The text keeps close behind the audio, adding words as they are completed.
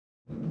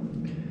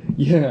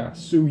Yeah,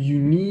 so you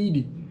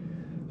need,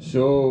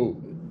 so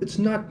it's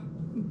not,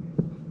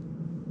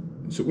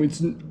 so it's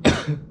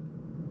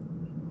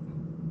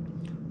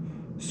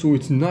so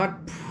it's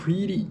not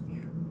pretty,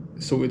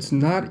 so it's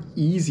not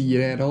easy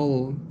at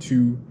all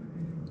to,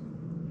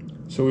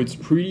 so it's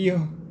pretty,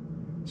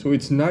 so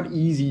it's not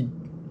easy,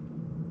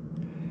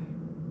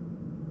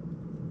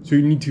 so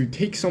you need to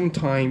take some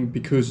time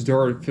because there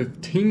are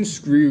 15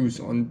 screws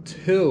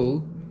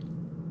until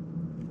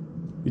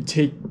you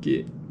take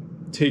the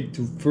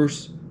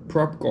first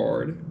prop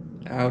guard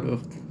out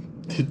of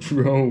the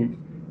drone.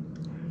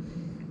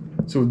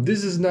 So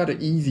this is not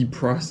an easy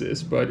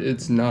process, but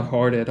it's not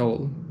hard at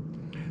all.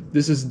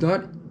 This is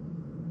not,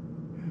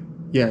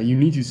 yeah, you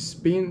need to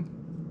spin.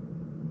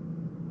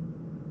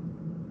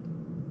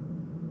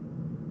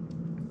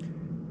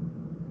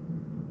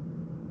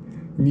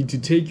 You need to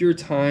take your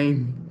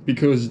time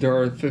because there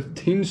are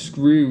 15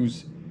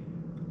 screws.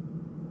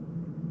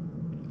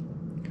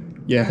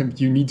 Yeah,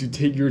 you need to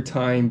take your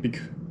time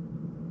because,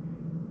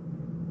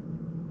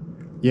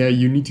 yeah,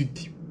 you need to,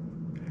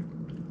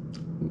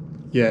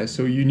 yeah,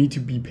 so you need to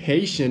be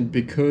patient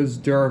because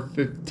there are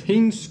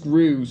 15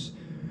 screws.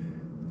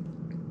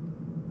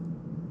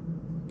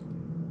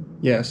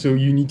 Yeah, so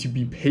you need to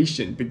be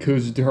patient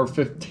because there are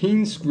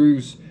 15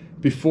 screws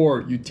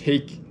before you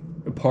take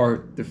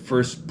apart the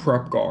first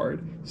prop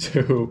guard.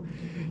 So,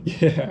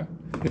 yeah.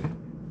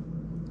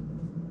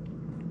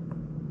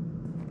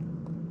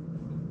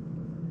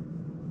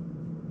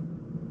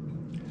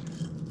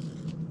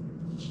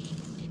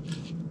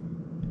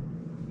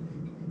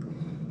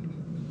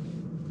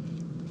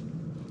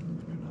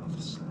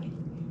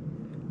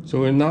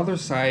 So another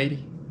side,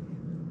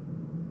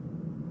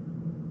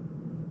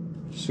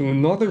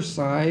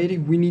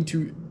 we need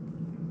to,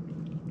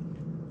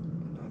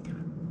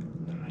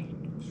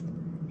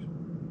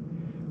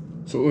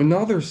 so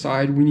another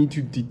side we need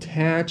to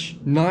detach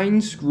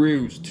 9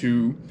 screws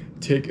to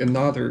take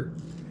another.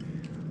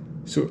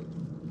 So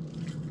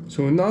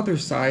another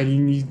side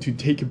you need to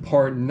take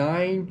apart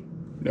 9,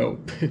 no.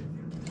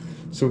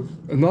 So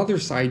another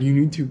side you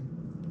need to,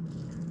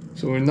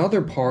 so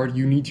another part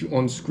you need to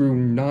unscrew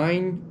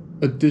 9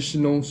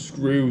 additional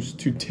screws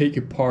to take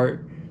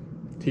apart.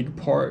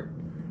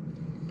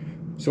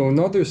 So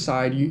another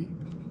side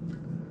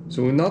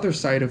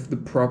of the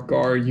prop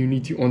guard you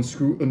need to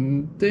unscrew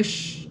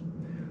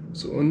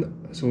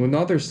so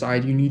another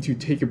side you need to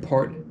take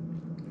apart.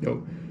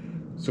 No.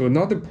 So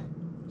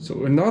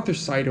another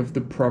side of the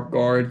prop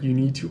guard you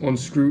need to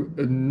unscrew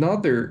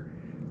another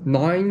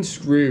 9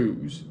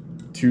 screws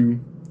to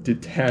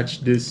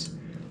detach this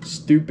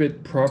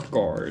stupid prop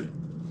guard.